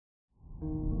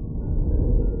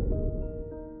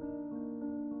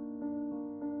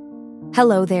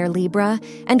Hello there, Libra,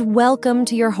 and welcome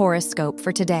to your horoscope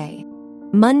for today,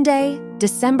 Monday,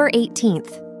 December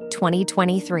 18th,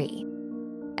 2023.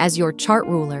 As your chart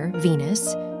ruler,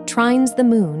 Venus, trines the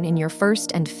moon in your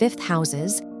first and fifth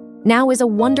houses, now is a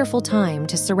wonderful time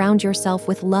to surround yourself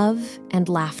with love and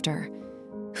laughter.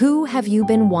 Who have you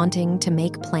been wanting to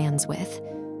make plans with?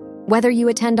 Whether you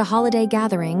attend a holiday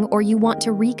gathering or you want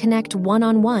to reconnect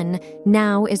one-on-one,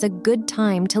 now is a good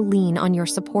time to lean on your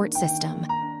support system.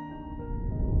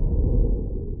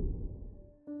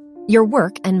 Your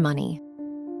work and money.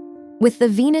 With the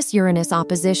Venus-Uranus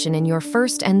opposition in your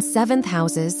first and seventh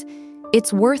houses,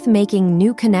 it's worth making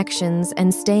new connections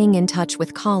and staying in touch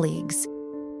with colleagues.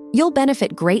 You'll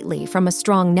benefit greatly from a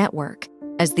strong network,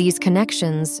 as these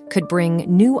connections could bring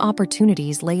new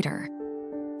opportunities later.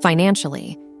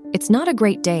 Financially, it's not a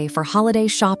great day for holiday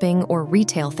shopping or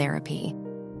retail therapy.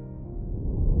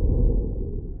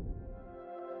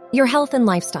 Your health and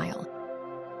lifestyle.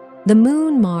 The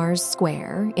Moon-Mars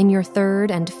square in your third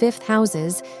and fifth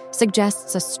houses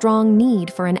suggests a strong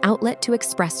need for an outlet to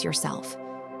express yourself.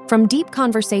 From deep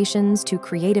conversations to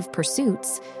creative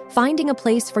pursuits, finding a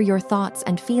place for your thoughts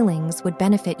and feelings would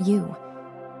benefit you.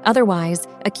 Otherwise,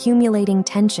 accumulating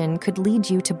tension could lead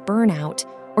you to burnout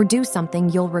or do something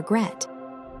you'll regret.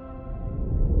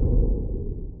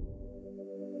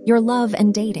 Your love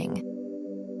and dating.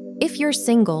 If you're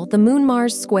single, the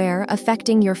Moon-Mars square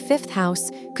affecting your fifth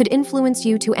house could influence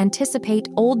you to anticipate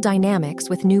old dynamics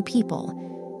with new people.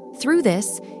 Through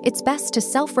this, it's best to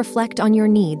self-reflect on your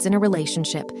needs in a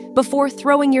relationship before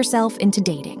throwing yourself into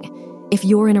dating. If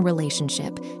you're in a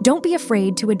relationship, don't be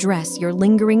afraid to address your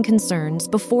lingering concerns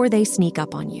before they sneak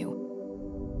up on you.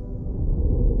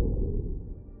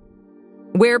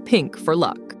 Wear pink for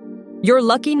luck. Your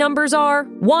lucky numbers are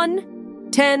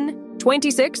 1, 10,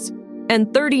 26,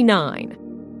 and 39.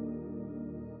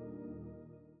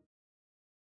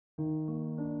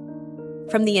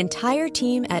 From the entire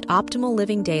team at Optimal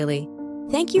Living Daily,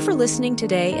 thank you for listening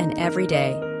today and every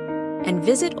day. And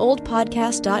visit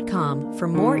oldpodcast.com for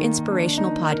more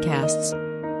inspirational podcasts.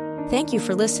 Thank you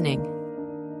for listening.